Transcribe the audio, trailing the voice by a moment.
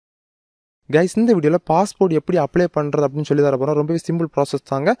Guys இந்த வீடியோவில் passport எப்படி அப்ளை பண்ணுறது அப்படின்னு சொல்லி தர போகிறோம். ரொம்பவே சிம்பிள் ப்ராசஸ்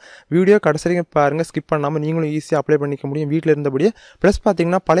தாங்க. வீடியோ கடைசி வரைக்கும் பாருங்கள், ஸ்கிப் பண்ணாமல் நீங்களும் ஈஸியாக அப்ளை பண்ணிக்க முடியும் வீட்டில் இருந்தபடியே. ப்ளஸ்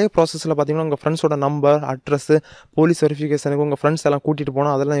பார்த்தீங்கன்னா பழைய ப்ராசஸில் பார்த்தீங்கன்னா உங்கள் ஃப்ரெண்ட்ஸோட நம்பர், அட்ரஸ், போலீஸ் வெரிஃபிகேஷனுக்கு உங்கள் ஃப்ரெண்ட்ஸ் எல்லாம் கூட்டிகிட்டு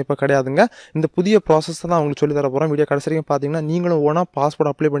போனோம், அதெல்லாம் இப்போ கிடையாதுங்க. இந்த புதிய ப்ராசஸ் தான் உங்களுக்கு சொல்லி தர போகிறோம். வீடியோ கடைசி வரைக்கும் பார்த்தீங்கன்னா நீங்களும் ஓனாக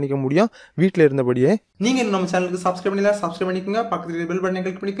பாஸ்போர்ட் அப்ளை பண்ணிக்க முடியும் வீட்டில் இருந்தபடியே. நீங்கள் நம்ம சேனலுக்கு சப்ஸ்கிரைப் பண்ணிக்கோங்க, பக்கத்தில் பெல் பட்டனை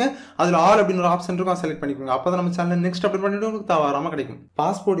கிளிக் பண்ணிக்கோங்க. அதில் ஆல் அப்படின்னு ஒரு ஆப்ஷன் இருக்கும், செலக்ட் பண்ணிக்கோங்க. அப்போ தான் நம்ம சேனல் நெக்ஸ்ட் அப்ளை பண்ணிட்டு உங்களுக்கு தவறாமல் கிடைக்கும்.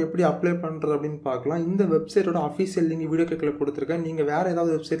 பாஸ்போர்ட் எப்படி அப்ளை பண்ணுறது அப்படின்னு பார்க்கலாம். இந்த வெப்சைட்டோட அஃபீஷியல் லிங்க் வீடியோ கேட்கல கொடுத்துருக்கேன். நீங்கள் வேறு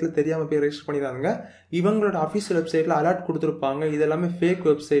ஏதாவது வெப்சைட்டில் தெரியாமல் போய் ரெஜிஸ்டர் பண்ணிடுறாங்க. இவங்களோட அஃபீஷியல் வெப்சைட்டில் அலர்ட் கொடுத்துருப்பாங்க, இது எல்லாமே ஃபேக்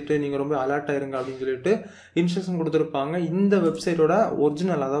வெப்சைட்டு, நீங்கள் ரொம்ப அலர்ட் ஆயிருங்க அப்படின்னு சொல்லிட்டு இன்ஸ்ட்ரக்ஷன் கொடுத்துருப்பாங்க. இந்த வெப்சைட்டோட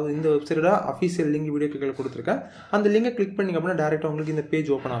ஒரிஜினல், அதாவது இந்த வெப்சைட்டோட அஃபீஷியல் லிங்க் வீடியோ கேட்கல கொடுத்துருக்கேன். அந்த லிங்கை கிளிக் பண்ணிங்க அப்படின்னா டேரெக்டாக உங்களுக்கு இந்த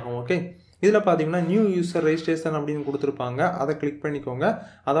பேஜ் ஓப்பன் ஆகும். ஓகே, இதில் பார்த்தீங்கன்னா நியூ யூசர் ரெஜிஸ்ட்ரேஷன் அப்படின்னு கொடுத்துருப்பாங்க, அதை கிளிக் பண்ணிக்கோங்க.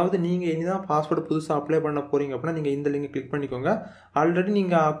 அதாவது நீங்கள் இனிதான் பாஸ்வேர்டு புதுசாக அப்ளை பண்ண போகிறீங்க அப்படின்னா நீங்கள் இந்த லிங்கை கிளிக் பண்ணிக்கோங்க. ஆல்ரெடி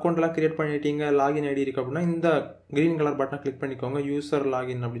நீங்கள் அக்கௌண்ட்லாம் கிரியேட் பண்ணிட்டீங்க, லாகின் ஐடி இருக்குது அப்படின்னா இந்த க்ரீன் கலர் பட்டனை கிளிக் பண்ணிக்கோங்க, யூசர்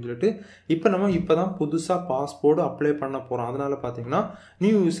லாகின் அப்படின்னு சொல்லிட்டு. இப்போ தான் புதுசாக பாஸ்போர்டு அப்ளை பண்ண போகிறோம். அதனால் பார்த்தீங்கன்னா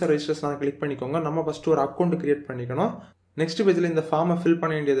நியூ யூசர் ரெஜிஸ்ட்ரேஷன் கிளிக் பண்ணிக்கோங்க. நம்ம ஃபஸ்ட்டு ஒரு அக்கௌண்ட் கிரியேட் பண்ணிக்கணும். நெக்ஸ்ட் பேஜில் இந்த ஃபார்மை ஃபில்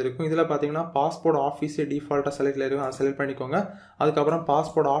பண்ண வேண்டியது இருக்கும். இதில் பார்த்தீங்கன்னா பாஸ்போர்ட் ஆஃபீஸே டிஃபால்ட்டாக செலக்டில் இருக்கும், அதை செலக்ட் பண்ணிக்கோங்க. அதுக்கப்புறம்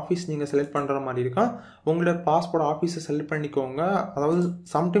பாஸ்போர்ட் ஆஃபீஸ் நீங்கள் செலக்ட் பண்ணுற மாதிரி இருக்கும். உங்களோட பாஸ்போர்ட் ஆஃபீஸை செலக்ட் பண்ணிக்கோங்க. அதாவது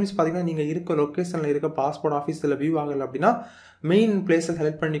சம்டைம்ஸ் பார்த்தீங்கன்னா நீங்கள் இருக்க லொக்கேஷனில் இருக்க பாஸ்போர்ட் ஆஃபீஸில் வியூ ஆகலை அப்படின்னா மெயின் பிளேஸை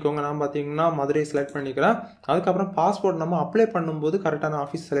செலக்ட் பண்ணிக்கோங்க. நான் பார்த்தீங்கன்னா மதுரை செலக்ட் பண்ணிக்கிறேன். அதுக்கப்புறம் பாஸ்போர்ட் நம்ம அப்ளை பண்ணும்போது கரெக்டான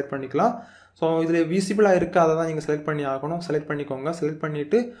ஆஃபீஸ் செலக்ட் பண்ணிக்கலாம். ஸோ இதில் விசிபிளாக இருக்குது, அதை தான் நீங்கள் செலக்ட் பண்ணி ஆகணும். செலக்ட் பண்ணிக்கோங்க. செலக்ட்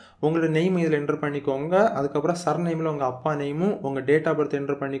பண்ணிவிட்டு உங்களோட நெய்ம் இதில் என்டர் பண்ணிக்கோங்க. அதுக்கப்புறம் சர் நேமில் உங்கள் அப்பா நேமும் உங்கள் டேட் ஆஃப் பர்த்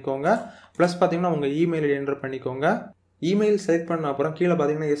என்டர் பண்ணிக்கோங்க. ப்ளஸ் பார்த்தீங்கன்னா உங்கள் இமெயில் ஐடி என்டர் பண்ணிக்கோங்க. இமெயில் செலக்ட் பண்ண அப்புறம் கீழே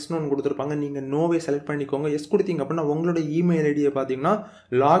பார்த்தீங்கன்னா எஸ் நோன்னு கொடுத்துருப்பாங்க, நீங்கள் நோவே செலக்ட் பண்ணிக்கோங்க. எஸ் கொடுத்தீங்க அப்படின்னா உங்களோட இமெயில் ஐடியை பார்த்தீங்கன்னா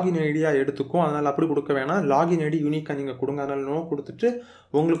லாகின் ஐடியாக எடுத்துக்கும். அதனால் அப்படி கொடுக்க வேணாம், லாகின் ஐடி யூனிக்காக நீங்கள் கொடுங்க. அதனால் நோ கொடுத்துட்டு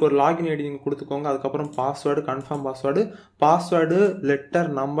உங்களுக்கு ஒரு லாகின் ஐடி நீங்கள் கொடுத்துக்கோங்க. அதுக்கப்புறம் password, confirm password letter,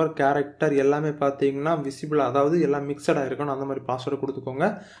 number, character எல்லாமே பார்த்தீங்கன்னா விசிபிள், அதாவது எல்லாம் மிக்சடாக இருக்கணும், அந்த மாதிரி பாஸ்வேர்டு கொடுத்துக்கோங்க.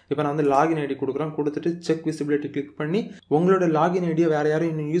 இப்போ நான் வந்து லாகின் ஐடி கொடுக்குறேன். கொடுத்துட்டு செக் விசிபிலிட்டி கிளிக் பண்ணி உங்களோட லாகின் ஐடியை வேறு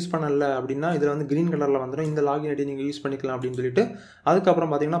யாரும் இன்னும் யூஸ் பண்ணல அப்படின்னா இதில் வந்து கிரீன் கலரில் வந்துடும், இந்த லாகின் ஐடி நீங்கள் யூஸ் பண்ணிக்கலாம் அப்படின்னு சொல்லிட்டு.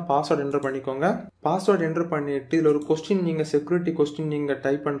 அதுக்கப்புறம் பார்த்தீங்கன்னா பாஸ்வேர்டு என்டர் பண்ணிக்கோங்க. பாஸ்வேர்டு என்டர் பண்ணிட்டு இதில் ஒரு கொஸ்டின், நீங்கள் செக்யூரிட்டி கொஸ்டின் நீங்கள்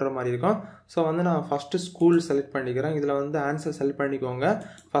டைப் பண்ணுற மாதிரி இருக்கும். ஸோ வந்து நான் ஃபஸ்ட்டு ஸ்கூல் செலக்ட் பண்ணிக்கிறேன். இதில் வந்து ஆன்சர் செலக்ட் பண்ணிக்கோங்க.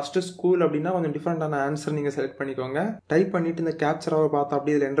 ஃபஸ்ட்டு ஸ்கூல் அப்படின்னா கொஞ்சம் டிஃப்ரெண்டான ஆன்சர் நீங்கள் செலக்ட் பண்ணிக்கோங்க. டைப் பண்ணிட்டு இந்த கேப்சராவை பார்த்தா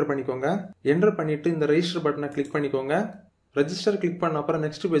அப்படி இதில் என்டர் பண்ணிக்கோங்க. என்டர் பண்ணிட்டு இந்த ரெஜிஸ்டர் பட்டனை கிளிக் பண்ணிக்கோங்க. ரெஜிஸ்டர் கிளிக் பண்ண அப்புறம்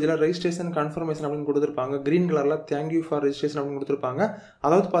நெக்ஸ்ட் பேஜில் ரெஜிஸ்ட்ரேஷன் கன்ஃபர்மேஷன் அப்படின்னு கொடுத்துருப்பாங்க. கிரீன் கலரில் தேங்க்யூ ஃபார் ரெஜிஸ்ட்ரேஷன் அப்படின்னு கொடுத்துருப்பாங்க.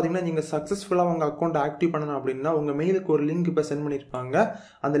 அதாவது பார்த்தீங்கன்னா நீங்கள் சக்ஸஸ்ஃபுல்லாக உங்கள் அக்கௌண்ட் ஆக்டிவ் பண்ணணும் அப்படின்னா உங்கள் மெயிலுக்கு ஒரு லிங்க் இப்போ சென்ட் பண்ணியிருப்பாங்க.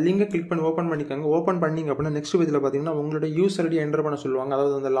 அந்த லிங்கை கிளிக் பண்ணி ஓப்பன் பண்ணிக்கோங்க. ஓப்பன் பண்ணிங்க அப்படின்னா நெக்ஸ்ட் பேஜில் பார்த்தீங்கன்னா உங்களோட யூசர் ஐடி என்டர் பண்ண சொல்லுவாங்க,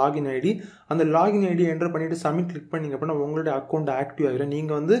 அதாவது அந்த லாகின் ஐடி. அந்த லாகின் ஐடி என்டர் பண்ணிவிட்டு சப்மிட் கிளிக் பண்ணிங்க அப்படின்னா உங்களுடைய அக்கௌண்ட் ஆக்டிவ் ஆகிடும்.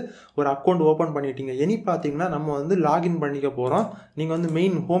 நீங்கள் வந்து ஒரு அக்கௌண்ட் ஓப்பன் பண்ணிட்டீங்க. இனி பார்த்தீங்கன்னா நம்ம வந்து லாகின் பண்ணிக்க போகிறோம். நீங்கள் வந்து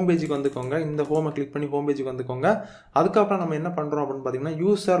மெயின் ஹோம் பேஜுக்கு வந்துக்கோங்க. இந்த ஹோமை கிளிக் பண்ணி ஹோம் பேஜுக்கு வந்துக்கோங்க. அதுக்கப்புறம் நம்ம என்ன பண்ணுறோம் அப்படின்னு பார்த்தீங்கன்னா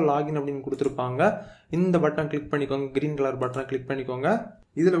யூசர் லாகின் அப்படின்னு கொடுத்துருப்பாங்க. இந்த பட்டன் கிளிக் பண்ணிக்கோங்க, கிரீன் கலர் பட்டனை கிளிக் பண்ணிக்கோங்க.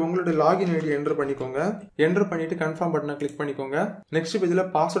 இதில் உங்களோட லாகின் ஐடி என்டர் பண்ணிக்கோங்க. என்டர் பண்ணிட்டு கன்ஃபார்ம் பட்டனை கிளிக் பண்ணிக்கோங்க. நெக்ஸ்ட் பேஜில்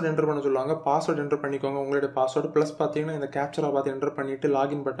பாஸ்வேர்டு என்டர் பண்ண சொல்லுவாங்க. பாஸ்வேர்டு என்டர் பண்ணிக்கோங்க, உங்களுடைய பாஸ்வேர்டு. ப்ளஸ் பார்த்தீங்கன்னா இந்த கேப்சரா பார்த்து என்டர் பண்ணிட்டு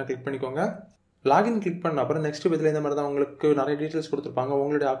லாகின் பட்டனை கிளிக் பண்ணிக்கோங்க. லாகின் கிளிக் பண்ண அப்புறம் நெக்ஸ்ட் பேஜில் இந்த மாதிரி தான் உங்களுக்கு நிறைய டீட்டெயில்ஸ் கொடுத்துருப்பாங்க.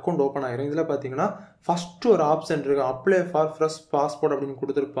 உங்களுடைய அக்கௌண்ட் ஓப்பன் ஆகிடும். இதில் பார்த்தீங்கன்னா ஃபஸ்ட்டு ஒரு ஆப்ஷன் இருக்குது, அப்ளை ஃபார் ஃப்ரெஷ் பாஸ்போர்ட் அப்படின்னு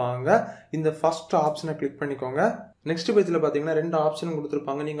கொடுத்துருப்பாங்க. இந்த ஃபஸ்ட் ஆப்ஷனை கிளிக் பண்ணிக்கோங்க. நெக்ஸ்ட் பேஜில் பார்த்தீங்கன்னா 2 ஆப்ஷன்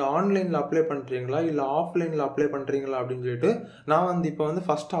கொடுத்துருப்பாங்க. நீங்கள் ஆன்லைனில் அப்ளை பண்ணுறீங்களா இல்லை ஆஃப்லைனில் அப்ளை பண்ணுறீங்களா அப்படின்னு சொல்லிட்டு. நான் வந்து இப்போ வந்து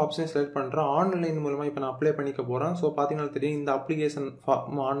ஃபஸ்ட் ஆப்ஷனை செலக்ட் பண்ணுறேன். ஆன்லைன் மூலமாக இப்போ நான் அப்ளை பண்ணிக்க போகிறேன். ஸோ பார்த்தீங்கன்னா தெரியும், இந்த அப்ளிகேஷன்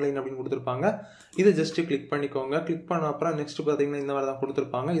ஆன்லைன் அப்படின்னு கொடுத்துருப்பாங்க. இதை ஜஸ்ட்டு கிளிக் பண்ணிக்கோங்க. கிளிக் பண்ண அப்புறம் நெக்ஸ்ட் பார்த்தீங்கன்னா இந்த மாதிரி தான்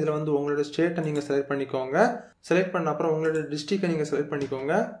கொடுத்துருப்பாங்க. இதில் வந்து உங்களோட ஸ்டேட்டை நீங்கள் செலக்ட் பண்ணிக்கோங்க. செலக்ட் பண்ண அப்புறம் உங்களோட டிஸ்ட்ரிக்டை நீங்கள் செலக்ட்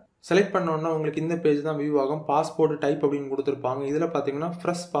பண்ணிக்கோங்க. செலக்ட் பண்ணோன்னா உங்களுக்கு இந்த பேஜ் தான் வியூ ஆகும். பாஸ்போர்ட் டைப் அப்படின்னு கொடுத்துருப்பாங்க. இதில் பார்த்தீங்கன்னா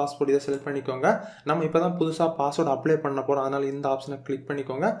ஃப்ரெஷ் பாஸ்போர்ட், இதை செலக்ட் பண்ணிக்கோங்க. நம்ம இப்போ தான் புதுசாக பாஸ்போர்ட் அப்ளை பண்ண போகிறோம், அதனால் இந்த ஆப்ஷனை கிளிக்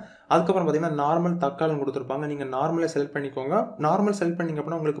பண்ணிக்கோங்க. அதுக்கப்புறம் பார்த்தீங்கன்னா நார்மல் தக்காளம் கொடுத்துருப்பாங்க. நீங்கள் நார்மலே செலக்ட் பண்ணிக்கோங்க. நார்மல் செலக்ட் பண்ணிங்க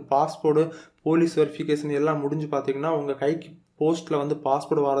அப்படின்னா உங்களுக்கு பாஸ்போர்டு, போலீஸ் வெரிஃபிகேஷன் எல்லாம் முடிஞ்சு பார்த்தீங்கன்னா உங்கள் கைக்கு போஸ்ட்டில் வந்து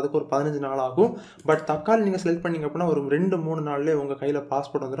பாஸ்போர்ட் வரதுக்கு ஒரு 15 நாள் ஆகும். பட் தக்காளி நீங்கள் செலக்ட் பண்ணிங்க அப்படின்னா ஒரு 2-3 நாள்லேயே உங்கள் கையில்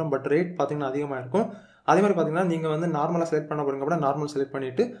பாஸ்போர்ட் வந்துடும். பட் ரேட் பார்த்தீங்கன்னா அதிகமாக இருக்கும். அதே மாதிரி பார்த்தீங்கன்னா நீங்கள் வந்து நார்மலாக செலக்ட் பண்ண போகிறீங்க அப்படின்னா நார்மல் செலக்ட்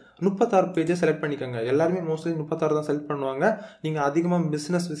பண்ணிவிட்டு 36 பேஜை செலக்ட் பண்ணிக்கோங்க. எல்லாருமே மோஸ்ட்லி 36 தான் செலக்ட் பண்ணுவாங்க. நீங்கள் அதிகமாக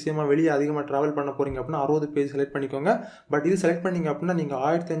பிஸ்னஸ் விஷயமா வெளியே அதிகமாக ட்ராவல் பண்ண போகிறீங்க அப்படின்னா 60 பேஜ் செலக்ட் பண்ணிக்கோங்க. பட் இது செலக்ட் பண்ணிங்க அப்படின்னா நீங்கள்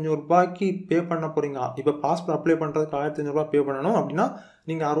 1500 ரூபாய்க்கு பே பண்ண போகிறீங்க. இப்போ பாஸ்போர்ட் அப்ளை பண்ணுறதுக்கு 1500 ரூபா பே பண்ணணும் அப்படின்னா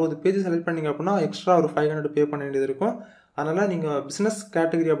நீங்கள் 60 பேஜ் செலக்ட் பண்ணிங்க அப்படின்னா எக்ஸ்ட்ரா ஒரு 500 பே பண்ண வேண்டியது இருக்கும். அதனால் நீங்கள் பிஸ்னஸ்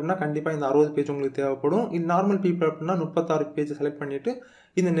கேட்டகரி அப்படின்னா கண்டிப்பாக இந்த 60 பேஜ் உங்களுக்கு தேவைப்படும். இது நார்மல் பீப்புள் அப்படின்னா 36 பேஜ் செலக்ட் பண்ணிவிட்டு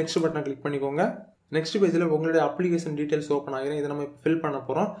இந்த நெக்ஸ்ட் பட்டனை கிளிக் பண்ணிக்கோங்க. நெக்ஸ்ட் பேஜில் உங்களுடைய அப்ளிகேஷன் டீட்டெயில்ஸ் ஓப்பன் ஆகிடும். இதை நம்ம ஃபில் பண்ண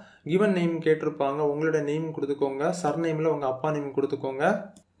போகிறோம். கிவன் நேம் கேட்டிருப்பாங்க, உங்களுடைய நேம் கொடுத்துக்கோங்க. சர்நேமில் உங்கள் அப்பா நேம் கொடுத்துக்கோங்க.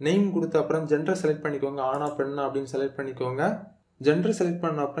 நேம் கொடுத்த அப்புறம் ஜெண்டர் செலக்ட் பண்ணிக்கோங்க, ஆனா பெண்ணா அப்படின்னு செலக்ட் பண்ணிக்கோங்க. ஜெண்டர் செலக்ட்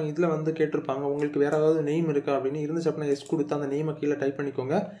பண்ண அப்புறம் இதில் வந்து கேட்டிருப்பாங்க உங்களுக்கு வேறு ஏதாவது நேம் இருக்கா அப்படின்னு. இருந்துச்சு அப்படின்னா எஸ் கொடுத்து அந்த நேமை கீழே டைப்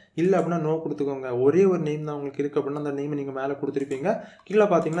பண்ணிக்கோங்க. இல்லை அப்படின்னா நோ கொடுத்துக்கோங்க. ஒரே ஒரு நேம் தான் உங்களுக்கு இருக்குது அப்படின்னா அந்த நேமை நீங்கள் மேலே கொடுத்துருப்பீங்க. கீழே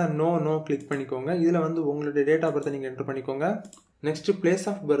பார்த்தீங்கன்னா நோ கிளிக் பண்ணிக்கோங்க. இதில் வந்து உங்களுடைய டேட் ஆஃப் பர்த்தை நீங்கள் என்டர் பண்ணிக்கோங்க. நெக்ஸ்ட் பிளேஸ்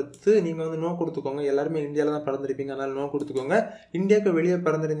ஆஃப் பர்த் நீங்கள் வந்து நோ கொடுத்துக்கோங்க. எல்லாருமே இந்தியாவில் தான் பிறந்திருப்பீங்க, அதனால நோ கொடுத்துக்கோங்க. இந்தியாவுக்கு வெளியே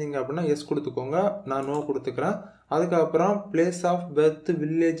பிறந்திருந்தீங்க அப்படின்னா எஸ் கொடுத்துக்கோங்க. நான் நோ கொடுத்துக்கிறேன். அதுக்கப்புறம் place of birth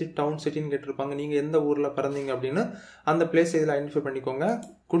village down சிட்டின்னு கேட்டிருப்பாங்க. நீங்கள் எந்த ஊரில் பிறந்தீங்க அப்படின்னு அந்த பிளேஸ் இதில் ஐடென்டிஃபை பண்ணிக்கோங்க.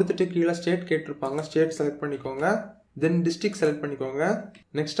 கொடுத்துட்டு கீழே ஸ்டேட் கேட்டிருப்பாங்க, ஸ்டேட் செலக்ட் பண்ணிக்கோங்க. தென் டிஸ்ட்ரிக்ட் செலக்ட் பண்ணிக்கோங்க.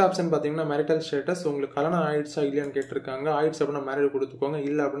 நெக்ஸ்ட் ஆப்ஷன் பார்த்தீங்கன்னா மேரிட்டல் ஸ்டேட்டஸ், உங்களுக்கு கல்யாணம் ஆயிடுச்சா இல்லையான்னு கேட்டிருக்காங்க. ஆயிடுச்சு அப்படின்னா மேரிட் கொடுத்துக்கோங்க,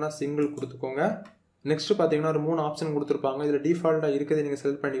 இல்லை அப்படின்னா சிங்கிள் கொடுத்துக்கோங்க. நெக்ஸ்ட் பார்த்தீங்கன்னா ஒரு 3 ஆப்ஷன் கொடுத்துருப்பாங்க. இதில் டிஃபால்ட்டாக இருக்கிறது நீங்கள்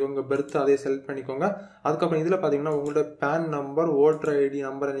செலக்ட் பண்ணிக்கோங்க. பர்த் அதே செலக்ட் பண்ணிக்கோங்க. அதுக்கப்புறம் இதில் பார்த்தீங்கன்னா உங்களோட பேன் நம்பர், ஓட்டர் ஐடி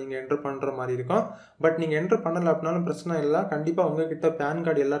நம்பரை நீங்கள் என்டர் பண்ணுற மாதிரி இருக்கும். பட் நீங்கள் என்டர் பண்ணலை அப்படின்னாலும் பிரச்சனை இல்லை. கண்டிப்பாக உங்ககிட்ட பேன்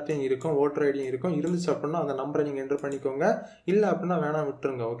கார்டு எல்லாத்தையும் இருக்கும், ஓட்டர் ஐடியும் இருக்கும். இருந்துச்சு அப்படின்னா அந்த நம்பரை நீங்கள் என்டர் பண்ணிக்கோங்க. இல்லை அப்படின்னா வேணாம்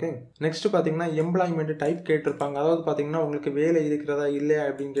விட்டுருங்க. ஓகே. நெக்ஸ்ட் பார்த்தீங்கன்னா எம்ப்ளாய்மெண்ட் டைப் கேட்டிருப்பாங்க. அதாவது பார்த்தீங்கன்னா உங்களுக்கு வேலை இருக்கிறதா இல்லையா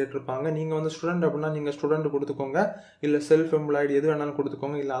அப்படின்னு கேட்டிருப்பாங்க. நீங்கள் வந்து ஸ்டூடெண்ட் அப்படின்னா நீங்கள் ஸ்டூடெண்ட் கொடுத்துக்கோங்க. இல்லை செல்ஃப் எம்ப்ளாய்டு எது வேணாலும்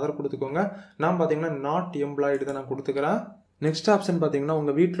கொடுத்துக்கோங்க. இல்லை அதர் கொடுத்துக்கோங்க. நான் பார்த்தீங்கன்னா நாட் எம்ப்ளாய்டு தான் நான் கொடுத்துக்கிறேன். நெக்ஸ்ட் ஆப்ஷன் பார்த்தீங்கன்னா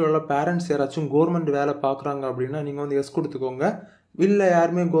உங்கள் வீட்டில் உள்ள பேரண்ட்ஸ் யாராச்சும் கவர்மெண்ட் வேலை பார்க்குறாங்க அப்படின்னா நீங்கள் வந்து எஸ் கொடுத்துக்கோங்க. இல்லை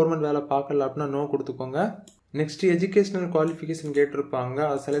யாருமே கவர்மெண்ட் வேலை பார்க்கல அப்படின்னா நோ கொடுத்துக்கோங்க. நெக்ஸ்ட் எஜுகேஷனல் குவாலிஃபிகேஷன் கேட்டிருப்பாங்க,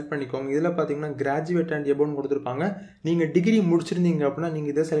 அதை செலக்ட் பண்ணிக்கோங்க. இதில் பார்த்தீங்கன்னா கிராஜுவேட் அண்ட் எபோன்னு கொடுத்துருப்பாங்க. நீங்கள் டிகிரி முடிச்சிருந்தீங்க அப்படின்னா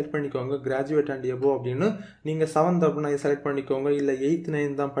நீங்கள் இதை செலக்ட் பண்ணிக்கோங்க, கிராஜுவேட் அண்ட் எபோ அப்படின்னு. நீங்கள் 7th அப்படின்னா இதை செலக்ட் பண்ணிக்கோங்க. இல்லை 8th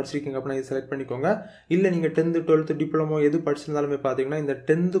 9th தான் படிச்சிருக்கீங்க அப்படின்னா இதை செலக்ட் பண்ணிக்கோங்க. இல்லை நீங்கள் 10th 12th டிப்ளமோ எது படிச்சிருந்தாலுமே பார்த்தீங்கன்னா இந்த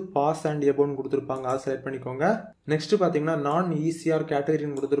 10th பாஸ் அண்ட் எபோன்னு கொடுத்துருப்பாங்க, அதை செலக்ட் பண்ணிக்கோங்க. நெக்ஸ்ட் பார்த்தீங்கன்னா நான் ECR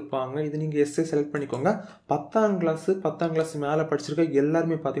கேட்டகரின்னு கொடுத்துருப்பாங்க. இது நீங்கள் எஸ்ஸை செலக்ட் பண்ணிக்கோங்க. 10th கிளாஸ் மேலே படிச்சிருக்க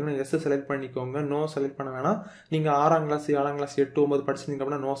எல்லாருமே பார்த்தீங்கன்னா எஸ் செலக்ட் பண்ணிக்கோங்க. நோ செலக்ட் பண்ண வேணாம். நீங்கள் 6th கிளாஸ் 7th கிளாஸ் 8 9 படிச்சிருந்தீங்க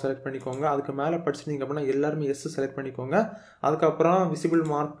அப்படின்னா நோ செலக்ட் பண்ணிக்கோங்க. அதுக்கு மேலே படிச்சிருந்தீங்க அப்படின்னா எல்லாருமே எஸ் செலக்ட் பண்ணிக்கோங்க. அதுக்கப்புறம் விசிபிள்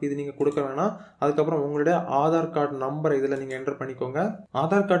மார்க் இது நீங்கள் கொடுக்க வேணாம். அதுக்கப்புறம் உங்களுடைய ஆதார் கார்டு நம்பரை இதில் நீங்கள் என்டர் பண்ணிக்கோங்க.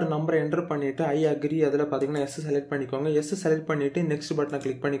 ஆதார் கார்டு நம்பரை என்டர் பண்ணிவிட்டு ஐ அக்ரி அதில் பார்த்தீங்கன்னா எஸ் செலக்ட் பண்ணிக்கோங்க. எஸ் செலக்ட் பண்ணிவிட்டு நெக்ஸ்ட் பட்டனை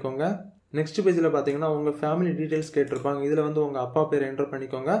கிளிக் பண்ணிக்கோங்க. நெக்ஸ்ட் பேஜில் பார்த்தீங்கன்னா உங்கள் ஃபேமிலி டீட்டெயில்ஸ் கேட்டிருப்பாங்க. இதில் வந்து உங்கள் அப்பா பேர் என்டர்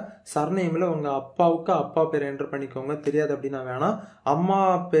பண்ணிக்கோங்க. சர்நேமில் உங்கள் அப்பாவுக்கு அப்பா பேர் என்டர் பண்ணிக்கோங்க. தெரியாது அப்படின்னா வேணாம். அம்மா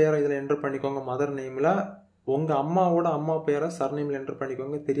பேரை இதில் என்டர் பண்ணிக்கோங்க. மதர் நேமில் உங்கள் அம்மாவோட அம்மா பேரை சர்நேமில் என்டர்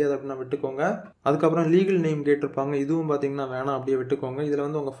பண்ணிக்கோங்க. தெரியாது அப்படின்னா விட்டுக்கோங்க. அதுக்கப்புறம் லீகல் நேம் கேட்டிருப்பாங்க. இதுவும் பார்த்தீங்கன்னா வேணாம், அப்படியே விட்டுக்கோங்க. இதில்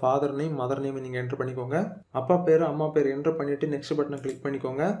வந்து உங்கள் ஃபாதர் நேம் மதர் நேம் நீங்கள் என்டர் பண்ணிக்கோங்க. அப்பா பேர் அம்மா பேர் என்டர் பண்ணிவிட்டு நெக்ஸ்ட் பட்டனை கிளிக்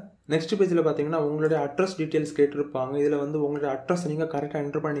பண்ணிக்கோங்க. நெக்ஸ்ட் பேஜில் பார்த்தீங்கன்னா உங்களுடைய அட்ரஸ் டீட்டெயில்ஸ் கேட்டிருப்பாங்க. இதில் வந்து உங்களுடைய அட்ரஸ் நீங்கள் கரெக்டாக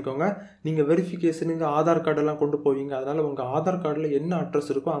என்டர் பண்ணிக்கோங்க. நீங்கள் வெரிஃபிகேஷனுக்கு ஆதார் கார்டெல்லாம் கொண்டு போவீங்க. அதனால் உங்கள் ஆதார் கார்டில் என்ன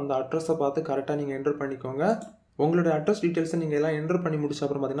அட்ரஸ் இருக்கோ அந்த அட்ரஸை பார்த்து கரெக்டாக நீங்கள் என்டர் பண்ணிக்கோங்க. உங்களுடைய அட்ரஸ் டீட்டெயில்ஸை நீங்கள் எல்லாம் என்டர் பண்ணி முடிச்ச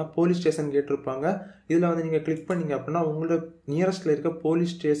அப்புறம் பார்த்தீங்கன்னா போலீஸ் ஸ்டேஷன் கேட்டிருப்பாங்க. இதில் வந்து நீங்கள் கிளிக் பண்ணிங்க அப்படின்னா உங்களோட நியரஸ்ட்டில் இருக்க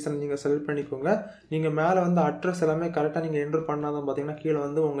போலீஸ் ஸ்டேஷன் நீங்கள் செலக்ட் பண்ணிக்கோங்க. நீங்கள் மேலே வந்து அட்ரஸ் எல்லாமே கரெக்டாக நீங்கள் என்டர் பண்ணாதான் பார்த்தீங்கன்னா கீழே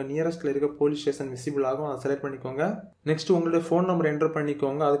வந்து உங்கள் நியரஸ்ட்டில் இருக்க போலீஸ் ஸ்டேஷன் விசிபிள் ஆகும், அதை செலக்ட் பண்ணிக்கோங்க. நெக்ஸ்ட் உங்களுடைய ஃபோன் நம்பர் என்டர்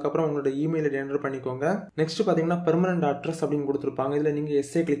பண்ணிக்கோங்க. அதுக்கப்புறம் உங்களோட இமெயில் ஐடி என்டர் பண்ணிக்கோங்க. நெக்ஸ்ட் பார்த்தீங்கன்னா பெர்மனன்ட் அட்ரஸ் அப்படின்னு கொடுத்துருப்பாங்க. இதில் நீங்கள்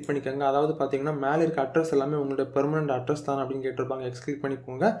எஸ்ஏ கிளிக் பண்ணிக்கோங்க. அதாவது பார்த்தீங்கன்னா மேலே இருக்க அட்ரஸ் எல்லாமே உங்களுடைய பெர்மனன்ட் அட்ரஸ் தான் அப்படின்னு கேட்டிருப்பாங்க. எக்ஸ் கிளிக்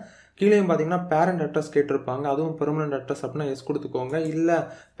பண்ணிக்கோங்க. கீழேயும் பார்த்தீங்கன்னா பேரண்ட் அட்ரஸ் கேட்டிருப்பாங்க. அதுவும் பெர்மனன்ட் அட்ரஸ் அப்படின்னா எஸ் கொடுத்துக்கோங்க. இல்லை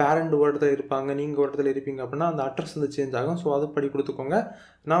பேரண்ட் ஒரு இடத்துல இருப்பாங்க, நீங்கள் ஒரு இடத்துல இருப்பீங்க அப்படின்னா அந்த அட்ரஸ் வந்து சேஞ்ச் ஆகும். ஸோ அது படி கொடுத்துக்கோங்க.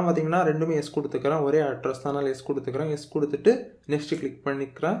 நான் பார்த்தீங்கன்னா ரெண்டுமே எஸ் கொடுத்துக்கிறேன். ஒரே அட்ரஸ் தான், எஸ் கொடுத்துக்கிறேன். எஸ் கொடுத்துட்டு நெக்ஸ்ட் கிளிக்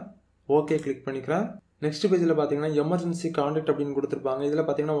பண்ணிக்கிறேன். ஓகே கிளிக் பண்ணிக்கிறேன். நெக்ஸ்ட் பேஜில் பார்த்தீங்கன்னா எமர்ஜென்சி கான்டாக்ட் அப்படின்னு கொடுத்துருப்பாங்க. இதில்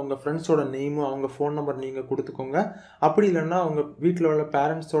பார்த்தீங்கன்னா உங்கள் ஃப்ரெண்ட்ஸோட நேமும் அவங்க ஃபோன் நம்பர் நீங்கள் கொடுத்துக்கோங்க. அப்படி இல்லைன்னா உங்கள் வீட்டில் உள்ள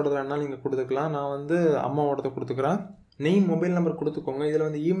பேரண்ட்ஸோட வேணாலும் நீங்கள் கொடுத்துக்கலாம். நான் வந்து அம்மாவோடத கொடுத்துக்கிறேன். நெய்ம் மொபைல் நம்பர் கொடுத்துக்கோங்க. இதில்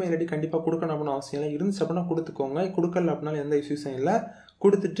வந்து இமெயில் ஐடி கண்டிப்பாக கொடுக்கணும் அப்படின்னு அவசியம் இல்லை. இருந்துச்சு அப்படின்னா கொடுத்துக்கோங்க. கொடுக்கல அப்படின்னாலும் எந்த இஷ்யூஸும் இல்லை.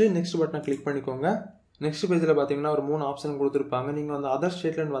 கொடுத்துட்டு நெக்ஸ்ட் பட்டனை கிளிக் பண்ணிக்கோங்க. நெக்ஸ்ட் பேஜில் பார்த்தீங்கன்னா ஒரு 3 ஆப்ஷன் கொடுத்துருப்பாங்க. நீங்கள் வந்து அதர்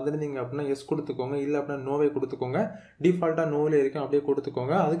ஸ்டேட்லேருந்து வந்திருந்தீங்க அப்படின்னா எஸ் கொடுத்துக்கோங்க. இல்லை அப்படின்னா நோவே கொடுத்துக்கோங்க. டிஃபால்ட்டாக நோவில் இருக்கும், அப்படியே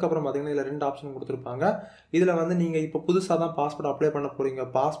கொடுத்துக்கோங்க. அதுக்கப்புறம் பார்த்தீங்கன்னா இதில் 2 ஆப்ஷன் கொடுத்துருப்பாங்க. இதில் வந்து நீங்கள் இப்போ புதுசாக தான் பாஸ்போர்ட் அப்ளை பண்ண போகிறீங்க.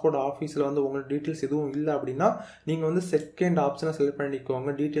 பாஸ்போர்ட் ஆஃபீஸில் வந்து உங்களோட டீட்டெயில்ஸ் எதுவும் இல்லை அப்படின்னா நீங்கள் வந்து செகண்ட் ஆப்ஷனை செலக்ட்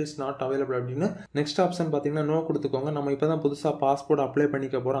பண்ணிக்கோங்க, டீட்டெயில்ஸ் நாட் அவைலபிள் அப்படின்னு. நெக்ஸ்ட் ஆப்ஷன் பார்த்தீங்கன்னா நோ கொடுத்துக்கோங்க. நம்ம இப்போ தான் புதுசாக பாஸ்போர்ட் அப்ளை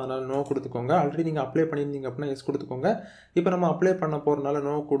பண்ணிக்க போகிறோம், அதனால் நோ கொடுத்துக்கோங்க. ஆல்ரெடி நீங்கள் அப்ளை பண்ணியிருந்தீங்க அப்படின்னா எஸ் கொடுத்துக்கோங்க. இப்போ நம்ம அப்ளை பண்ண போகிறனால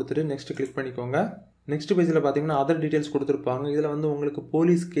நோ கொடுத்துட்டு நெக்ஸ்ட் கிளிக் பண்ணிக்கோங்க. நெக்ஸ்ட் பேஜில் பார்த்தீங்கன்னா அதர் டீட்டெயில்ஸ் கொடுத்துருப்பாங்க. இதில் வந்து உங்களுக்கு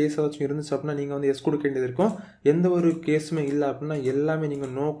போலீஸ் கேஸ் ஏதாச்சும் இருந்துச்சு அப்படின்னா நீங்கள் வந்து எஸ் கொடுக்க வேண்டியது இருக்கும். எந்த ஒரு கேஸுமே இல்லை அப்படின்னா எல்லாமே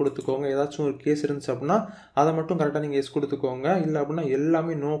நீங்கள் நோ கொடுத்துக்கோங்க. ஏதாச்சும் ஒரு கேஸ் இருந்துச்சு அப்படின்னா அதை மட்டும் கரெக்டாக நீங்கள் எஸ் கொடுத்துக்கோங்க. இல்லை அப்படின்னா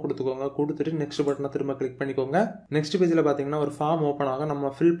எல்லாமே நோ கொடுத்துக்கோங்க. கொடுத்துட்டு நெக்ஸ்ட் பட்டனை திரும்ப கிளிக் பண்ணிக்கோங்க. நெக்ஸ்ட் பேஜில் பார்த்தீங்கன்னா ஒரு ஃபார்ம் ஓப்பன் ஆகும்.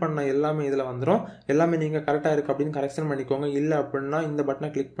 நம்ம ஃபில் பண்ண எல்லாமே இதில் வந்துடும். எல்லாமே நீங்கள் கரெக்டாக இருக்குது அப்படின்னு கரெக்ஷன் பண்ணிக்கோங்க. இல்லை அப்படின்னா இந்த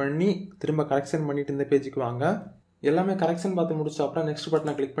பட்டனை கிளிக் பண்ணி திரும்ப கரெக்ஷன் பண்ணிவிட்டு இந்த பேஜுக்கு வாங்க. எல்லாமே கரெக்ஷன் பார்த்து முடிச்ச அப்புறம் நெக்ஸ்ட்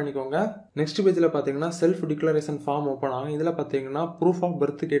பட்டனை கிளிக் பண்ணிக்கோங்க. நெக்ஸ்ட் பேஜில் பார்த்தீங்கன்னா செல்ஃப் டிக்ளரேஷன் ஃபார்ம் ஓப்பன் ஆகும். இதில் பார்த்தீங்கன்னா ப்ரூஃப் ஆஃப்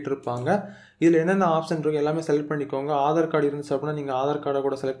பர்த் கேட்டிருப்பாங்க. இதில் என்னென்ன ஆப்ஷன் இருக்கும் எல்லாமே செலக்ட் பண்ணிக்கோங்க. ஆதார் கார்டு இருந்துச்சு அப்படின்னா நீங்கள் ஆதார் கார்டை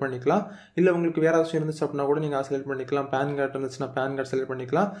கூட செலக்ட் பண்ணிக்கலாம். இல்லை உங்களுக்கு வேறு ஏதாச்சும் இருந்துச்சு அப்படின்னா கூட நீங்கள் செலக்ட் பண்ணிக்கலாம். பேன் கார்டு இருந்துச்சுன்னா பேன் கார்டு செலக்ட்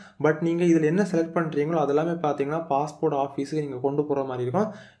பண்ணிக்கலாம். பட் நீங்கள் இதில் என்ன செலக்ட் பண்ணுறீங்களோ அதெல்லாமே பார்த்தீங்கன்னா பாஸ்போர்ட் ஆஃபீஸுக்கு நீங்கள் கொண்டு போகிற மாதிரி இருக்கும்.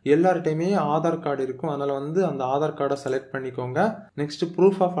 எல்லார்ட்டையுமே ஆதார் கார்டு இருக்கும். அதனால் வந்து அந்த ஆதார் கார்டை செலக்ட் பண்ணிக்கோங்க. நெக்ஸ்ட்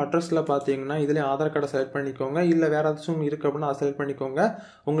ப்ரூஃப் ஆஃப் அட்ரஸில் பார்த்தீங்கன்னா இதில் ஆதார் கார்டை செலக்ட் பண்ணிக்கோங்க. இல்லை வேறு ஏதாச்சும் இருக்குது அப்படின்னா அதை செலக்ட் பண்ணிக்கோங்க.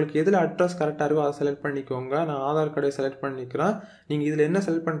 உங்களுக்கு எதில் அட்ரஸ் கரெக்டாக இருக்கோ அதை செலக்ட் பண்ணிக்கோங்க. நான் ஆதார் கார்டை செலக்ட் பண்ணிக்கிறேன். நீங்கள் இதில் என்ன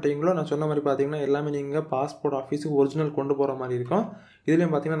செலக்ட் பண்ணுறீங்களோ நான் சொன்ன மாதிரி பார்த்தீங்கன்னா எல்லாமே நீங்கள் பாஸ்போர்ட் ஆஃபீஸுக்கு ஒரிஜினல் கொண்டு போகிற மாதிரி இருக்கும்.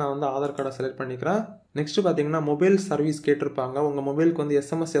 இதுலேயும் பார்த்தீங்கன்னா நான் வந்து ஆதார் கார்டை செலக்ட் பண்ணிக்கிறேன். நெக்ஸ்ட் பார்த்தீங்கன்னா மொபைல் சர்வீஸ் கேட்டிருப்பாங்க. உங்கள் மொபைலுக்கு வந்து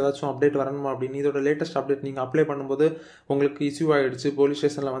எஸ்எம்எஸ் ஏதாச்சும் அப்டேட் வரணுமா அப்படின்னு. இதோட லேட்டஸ்ட் அப்டேட் நீங்கள் அப்ளை பண்ணும்போது உங்களுக்கு இஷ்யூ ஆகிடுச்சு, போலீஸ்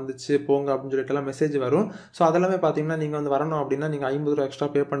ஸ்டேஷனில் வந்துச்சு போங்க அப்படின்னு சொல்லிட்டுலாம் மெசேஜ் வரும். ஸோ அதெல்லாமே பார்த்தீங்கன்னா நீங்கள் வந்து வரணும் அப்படின்னா நீங்கள் 50 ரூபா எக்ஸ்ட்ரா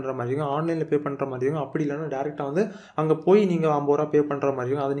பே பண்ணுற மாதிரி இருக்கும். ஆன்லைனில் பே பண்ணுற மாதிரி இருக்கும். அப்படி இல்லைன்னா டேரெக்டாக வந்து அங்கே போய் நீங்கள் 50 ரூபா பே பண்ணுற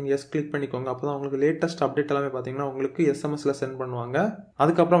மாதிரி இருக்கும். அதை நீங்கள் எஸ் கிளிக் பண்ணிக்கோங்க. அப்போ தான் உங்களுக்கு லேட்டஸ்ட் அப்டேட் எல்லாமே பார்த்தீங்கன்னா உங்களுக்கு எஸ்எம்எஸ்ல சென்ட் பண்ணுவாங்க.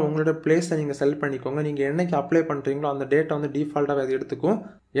 அதுக்கப்புறம் உங்களோட பிளேஸை நீங்கள் செலக்ட் பண்ணிக்கோங்க. நீங்கள் என்னைக்கு அப்ளை பண்ணுறீங்களோ அந்த டேட்டை வந்து டிஃபால்ட்டாக அதை எடுத்துக்கும்.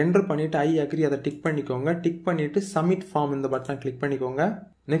 என்ட்ரு பண்ணிவிட்டு ஐ அக்ரி அதை டிக் பண்ணிக்கோங்க. டிக் பண்ணிவிட்டு சப்மிட் ஃபார்ம் இந்த பட்டனை கிளிக் பண்ணிக்கோங்க.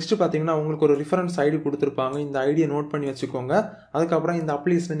 நெக்ஸ்ட் பார்த்தீங்கன்னா உங்களுக்கு ஒரு ரெஃபரன்ஸ் ஐடி கொடுத்துருப்பாங்க. இந்த ஐடியை நோட் பண்ணி வச்சுக்கோங்க. அதுக்கப்புறம் இந்த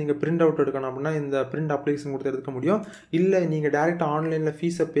அப்ளிகேஷனை நீங்கள் பிரிண்ட் அவுட் எடுக்கணும் அப்படின்னா இந்த பிரிண்ட் அப்ளிகேஷன் கொடுத்து எடுக்க முடியும். இல்லை நீங்கள் டேரெக்டாக ஆன்லைனில்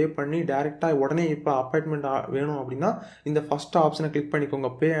ஃபீஸை பே பண்ணி டேரெக்டாக உடனே இப்போ அப்பாயின்மெண்ட் வேணும் அப்படின்னா இந்த ஃபர்ஸ்ட் ஆப்ஷனை கிளிக்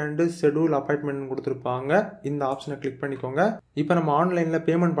பண்ணிக்கோங்க. பே அண்ட் ஷெட்யூல் அப்பாயின்மெண்ட் கொடுத்துருப்பாங்க. இந்த ஆப்ஷனை கிளிக் பண்ணிக்கோங்க. இப்போ நம்ம ஆன்லைனில்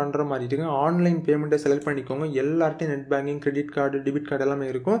பேமெண்ட் பண்ணுற மாதிரி இருக்கு. ஆன்லைன் பேமெண்ட்டை செலக்ட் பண்ணிக்கோங்க. எல்லார்ட்டையும் net banking, credit card, debit card எல்லாமே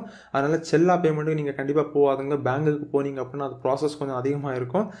இருக்கும். அதனால் செல்லா பேமெண்ட்டுக்கு நீங்கள் கண்டிப்பாக போகாதுங்க. பேங்குக்கு போனீங்க அப்படின்னா அது ப்ராசஸ் கொஞ்சம் அதிகமாக இருக்கும்.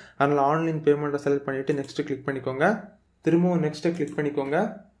 அதனால் ஆன்லைன் பேமெண்ட்டை செலக்ட் பண்ணிவிட்டு நெக்ஸ்ட்டு கிளிக் பண்ணிக்கோங்க. திரும்பவும் நெக்ஸ்ட்டை கிளிக் பண்ணிக்கோங்க.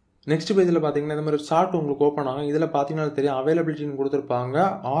 நெக்ஸ்ட் பேஜில் பார்த்தீங்கன்னா இந்த மாதிரி ஒரு சார்ட் உங்களுக்கு ஓப்பன் ஆகும். இதில் பார்த்தீங்கன்னா தெரியும் அவைலபிலிட்டின்னு கொடுத்துருப்பாங்க.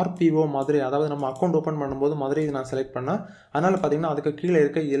 ஆர்பிஓ மதுரை, அதாவது நம்ம அக்கௌண்ட் ஓப்பன் பண்ணும்போது மதுரை நான் செலக்ட் பண்ணேன். அதனால் பார்த்தீங்கன்னா அதுக்கு கீழே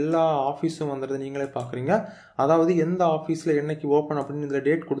இருக்க எல்லா ஆஃபீஸும் வந்துடுது நீங்களே பார்க்குறீங்க. அதாவது எந்த ஆஃபீஸில் என்னைக்கு ஓப்பன் அப்படின்னு இதில்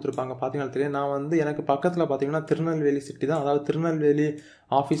டேட் கொடுத்துருப்பாங்க பார்த்தீங்கன்னா தெரியும். நான் வந்து எனக்கு பக்கத்தில் பார்த்தீங்கன்னா திருநெல்வேலி சிட்டி தான், அதாவது திருநெல்வேலி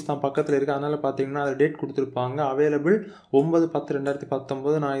ஆஃபீஸ் தான் பக்கத்தில் இருக்குது. அதனால் பார்த்தீங்கன்னா அது டேட் கொடுத்துருப்பாங்க. அவைலபிள்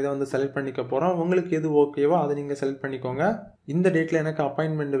 9/10/2019. நான் இதை வந்து செலக்ட் பண்ணிக்க போகிறேன். உங்களுக்கு எது ஓகேவோ அதை நீங்கள் செலக்ட் பண்ணிக்கோங்க. இந்த டேட்டில் எனக்கு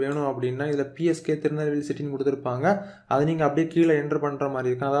அப்பாயின்மெண்ட் வேணும் அப்படின்னா இதில் பிஎஸ்கே திருநெல்வேலி சிட்டின்னு கொடுத்துருப்பாங்க. அதை நீங்கள் அப்படியே கீழே என்ட்ரு பண்ணுற மாதிரி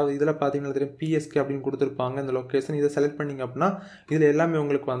இருக்கும். அதாவது இதில் பார்த்தீங்கன்னா தெரியும் பிஎஸ்கே அப்படின்னு கொடுத்துருப்பாங்க இந்த லொக்கேஷன். இதை செலக்ட் பண்ணிங்க அப்படின்னா இதில் எல்லாமே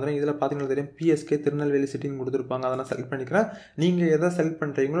உங்களுக்கு வந்துடும். இதில் பார்த்தீங்கன்னா தெரியும் பிஎஸ்கே திருநெல்வேலி சிட்டின்னு கொடுத்துருப்பாங்க. அதை நான் செலக்ட் பண்ணிக்கிறேன். நீங்கள் எதை செலக்ட்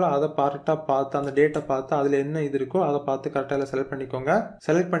பண்ணுறீங்களோ அதை கரெக்டாக பார்த்து அந்த டேட்டை பார்த்து அதில் என்ன இது இருக்கோ அதை பார்த்து கரெக்டாக செலக்ட் பண்ணிக்கோங்க.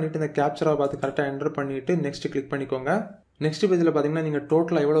 செலக்ட் பண்ணிவிட்டு இந்த கேப்சராக பார்த்து கரெக்டாக என்ட்ரு பண்ணிவிட்டு நெக்ஸ்ட் கிளிக் பண்ணிக்கோங்க. நெக்ஸ்ட் பேஜில் பார்த்தீங்கன்னா நீங்கள்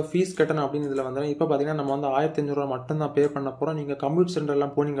டோட்டலாக எவ்வளோ ஃபீஸ் கட்டணும் அப்படின்னு இதில் வந்துடும். இப்போ பார்த்தீங்கன்னா நம்ம வந்து 1500 ரூபா மட்டும் தான் பே பண்ண போகிறோம். நீங்கள் கம்ப்யூட்டர்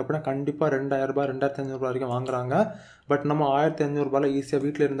சென்டர்லாம் போனீங்க அப்படின்னா கண்டிப்பாக 2000 ரூபாய் 2500 ரூபா வரைக்கும் வாங்குறாங்க. பட் நம்ம 1500 ரூபாயில் ஈஸியாக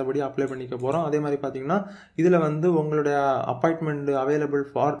வீட்டில் இருந்தபடி அப்ளை பண்ணிக்க போகிறோம். அதே மாதிரி பார்த்தீங்கன்னா இதில் வந்து உங்களுடைய அப்பாயின்மெண்ட் அவைலபிள்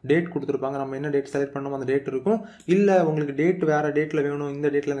ஃபார் டேட் கொடுத்துருப்பாங்க. நம்ம என்ன டேட் செலக்ட் பண்ணோமோ அந்த டேட் இருக்கும். இல்லை உங்களுக்கு டேட் வேறு டேட்டில் வேணும், இந்த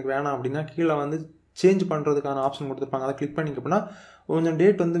டேட்டில் எனக்கு வேணாம் அப்படின்னா கீழே வந்து சேஞ்ச் பண்ணுறதுக்கான ஆப்ஷன் கொடுத்துருப்பாங்க. அதை கிளிக் பண்ணிங்க அப்படின்னா கொஞ்சம்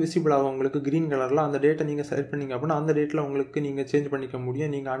டேட் வந்து விசிபிள் ஆகும் உங்களுக்கு க்ரீன் கலரில். அந்த டேட்டை நீங்கள் செலக்ட் பண்ணிங்க அப்படின்னா அந்த டேட்டில் உங்களுக்கு நீங்கள் சேஞ்ச் பண்ணிக்க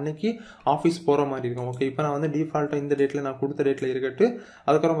முடியும். நீங்கள் அன்னைக்கு ஆஃபீஸ் போகிற மாதிரி இருக்கும். ஓகே, இப்போ நான் வந்து டிஃபால்ட்டாக இந்த டேட்டில் நான் கொடுத்த டேட்டில் இருக்கட்டு.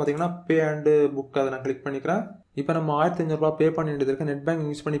 அதுக்கப்புறம் பார்த்தீங்கன்னா பே அண்டு புக் அதை நான் கிளிக் பண்ணிக்கிறேன். இப்போ நம்ம 1500 ரூபா பே பண்ண வேண்டியது இருக்குது. நெட் பேங்கிங்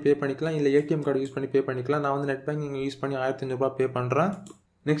யூஸ் பண்ணி பே பண்ணிக்கலாம், இல்லை ஏடிஎம் கார்டு யூஸ் பண்ணி பே பண்ணிக்கலாம். நான் வந்து நெட் பேங்கிங் யூஸ் பண்ணி 1500 ரூபா பே பண்ணுறேன்.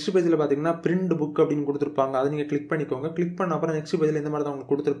 நெக்ஸ்ட் பேஜில் பார்த்தீங்கன்னா பிரிண்ட் புக் அப்படின்னு கொடுத்துருப்பாங்க. அதை நீங்கள் கிளிக் பண்ணிக்கோங்க. கிளிக் பண்ண அப்புறம் நெக்ஸ்ட் பேஜில் இந்த மாதிரி தான்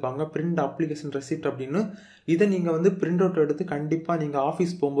உங்களுக்கு கொடுத்துருப்பாங்க பிரிண்ட் அப்ளிகேஷன் ரெசிப்ட் அப்படின்னு. இதை நீங்கள் வந்து பிரிண்ட் அவுட் எடுத்து கண்டிப்பாக நீங்கள்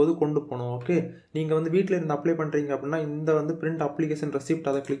ஆஃபீஸ் போகும்போது கொண்டு போகணும். ஓகே, நீங்கள் வந்து வீட்டில் இருந்து அப்ளை பண்ணுறீங்க அப்படின்னா இந்த வந்து பிரிண்ட் அப்ளிகேஷன்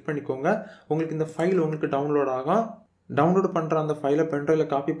ரெசிப்ட் அதை கிளிக் பண்ணிக்கோங்க. உங்களுக்கு இந்த ஃபைல் உங்களுக்கு டவுன்லோட் ஆகும். டவுன்லோட் பண்ணுற அந்த ஃபைலை பென்ட்ரைவில்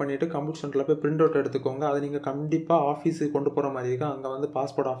காப்பி பண்ணிவிட்டு கம்ப்யூட்டர் சென்டரில் போய் பிரிண்ட் அவுட் எடுத்துக்கோங்க. அதை நீங்கள் கண்டிப்பாக ஆஃபீஸுக்கு கொண்டு போகிற மாதிரி இருக்கும். அங்கே வந்து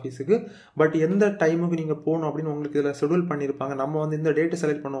பாஸ்போர்ட் ஆஃபீஸுக்கு. பட் எந்த டைமுக்கு நீங்கள் போகணும் அப்படின்னு உங்களுக்கு இதில் ஷெடியூல் பண்ணியிருப்பாங்க. நம்ம வந்து இந்த டேட்டு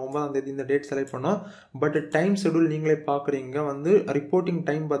செலக்ட் பண்ணோம், 9ஆம் தேதி இந்த டேட் செலக்ட் பண்ணோம். பட் டைம் ஷெடியூல் நீங்களே பார்க்குறீங்க. வந்து ரிப்போர்ட்டிங்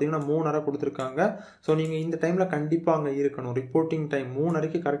டைம் பார்த்தீங்கன்னா 3:30 கொடுத்துருக்காங்க. ஸோ நீங்கள் இந்த டைமில் கண்டிப்பாக அங்கே இருக்கணும். ரிப்போர்ட்டிங் டைம்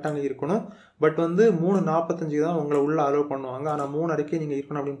 3:30 கரெக்டாக அங்கே இருக்கணும். பட் வந்து 3:45 தான் உங்களை உள்ளே அலோவ் பண்ணுவாங்க. ஆனால் 3:30 நீங்கள்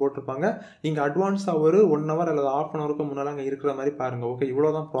இருக்கணும் அப்படின்னு போட்டிருப்பாங்க. நீங்கள் அட்வான்ஸாக ஒரு 1 ஹவர் அல்லது ½ ஹவருக்கு ஃபோட்டோக்கு முன்னால் அங்கே இருக்கிற மாதிரி பாருங்கள். ஓகே,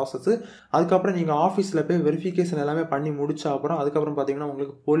 இவ்வளோ தான் ப்ராசஸ். அதுக்கப்புறம் நீங்கள் ஆஃபீஸில் போய் வெரிஃபிகேஷன் எல்லாமே பண்ணி முடிச்ச அப்புறம் அதுக்கப்புறம் பார்த்தீங்கன்னா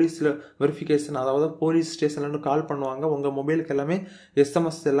உங்களுக்கு போலீஸில் வெரிஃபிகேஷன், அதாவது போலீஸ் ஸ்டேஷன்லேருந்து கால் பண்ணுவாங்க. உங்கள் மொபைலுக்கு எல்லாமே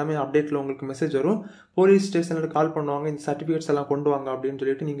எஸ்எம்எஸ் எல்லாமே அப்டேட்டில் உங்களுக்கு மெசேஜ் வரும். போலீஸ் ஸ்டேஷன்லேருந்து கால் பண்ணுவாங்க, இந்த சர்டிஃபிகேட்ஸ் எல்லாம் கொண்டு வாங்க அப்படின்னு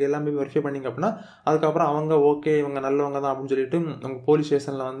சொல்லிட்டு நீங்கள் எல்லாமே வெரிஃபை பண்ணிங்க அப்படின்னா அதுக்கப்புறம் அவங்க ஓகே இவங்க நல்லவங்க தான் அப்படின்னு சொல்லிட்டு உங்கள் போலீஸ்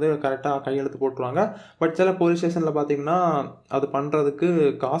ஸ்டேஷனில் வந்து கரெக்டாக கையெழுத்து போட்டுருவாங்க. பட் சில போலீஸ் ஸ்டேஷனில் பார்த்தீங்கன்னா அது பண்ணுறதுக்கு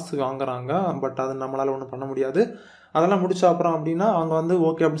காசு வாங்குறாங்க. பட் அது நம்மளால் ஒன்றும் பண்ண முடியாது. அதெல்லாம் முடிச்ச அப்புறம் அப்படின்னா அவங்க வந்து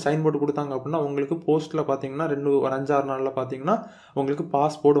ஓகே அப்படி சைன் போட்டு கொடுத்தாங்க அப்படின்னா உங்களுக்கு போஸ்ட்டில் பார்த்தீங்கன்னா ஒரு 5-6 நாளில் பார்த்தீங்கன்னா உங்களுக்கு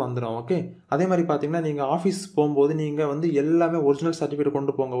பாஸ்போர்ட் வந்துடும். ஓகே, அதே மாதிரி பார்த்தீங்கன்னா நீங்கள் ஆஃபீஸ் போகும்போது நீங்கள் வந்து எல்லாமே ஒரிஜினல் சர்டிஃபிகேட்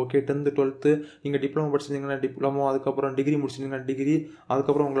கொண்டு போங்க. ஓகே, 10th 12th நீங்கள் டிப்ளமோ படிச்சிருந்தீங்கன்னா டிப்ளமோ, அதுக்கப்புறம் டிகிரி முடிச்சிருந்தீங்கன்னா டிகிரி,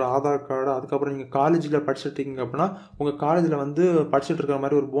 அதுக்கப்புறம் உங்களோட ஆதார் கார்டு, அதுக்கப்புறம் நீங்கள் காலேஜில் படிச்சுட்டு அப்படின்னா உங்கள் காலேஜில் வந்து படிச்சுட்டு இருக்கிற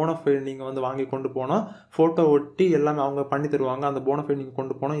மாதிரி ஒரு போனஃபைடு நீங்கள் வந்து வாங்கி கொண்டு போனால் ஃபோட்டோ ஒட்டி எல்லாமே அவங்க பண்ணி தருவாங்க. அந்த போனஃபைடு நீங்கள்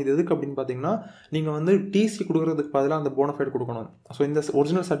கொண்டு போனால் இது எதுக்கு அப்படின்னு பார்த்தீங்கன்னா நீங்கள் வந்து டிசி கொடுக்குறதுக்கு பதிலாக அந்த போனஃபைடு கொடுக்கணும். ஸோ இந்த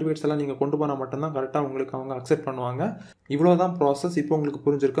ஒரிஜினல் சர்டிஃபிகேட்ஸ் எல்லாம் நீங்கள் கொண்டு போனால் மட்டும்தான் கரெக்டாக உங்களுக்கு அவங்க அக்செப்ட் பண்ணுவாங்க. இவ்வளோதான் ப்ராசஸ். இப்போ உங்களுக்கு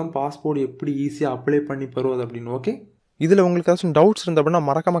புரிஞ்சிருக்கும் பாஸ்போர்ட் எப்படி ஈஸியாக அப்ளை பண்ணி பெறுவது அப்படின்னு. ஓகே, இதில் உங்களுக்கு ஏதாச்சும் டவுட்ஸ் இருந்த அப்படின்னா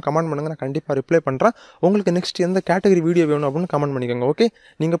மறக்காமல் கமெண்ட் பண்ணுங்கள், நான் கண்டிப்பாக ரிப்ளை பண்ணுறேன். உங்களுக்கு நெக்ஸ்ட் எந்த கேட்டகரி வீடியோ வேணும் அப்படின்னு கமெண்ட் பண்ணிக்கோங்க. ஓகே,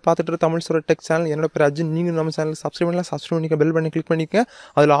 நீங்கள் பார்த்துட்டு தமிழ் சொல்கிற டெக் சேனல், என்னோட பேர் அர்ஜுன். நீங்கள் நம்ம சேனல் சப்ஸ்கிரைப் பண்ணிக்க பெல் பண்ணி கிளிக் பண்ணிக்க,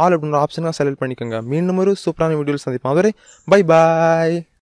 அதில் ஆல் அப்படின்ற ஆப்ஷனாக செலக்ட் பண்ணிக்கோங்க. மீண்டும் ஒரு சூப்பரான வீடியோவில் சந்திப்போம். அதுவரை பை பாய்.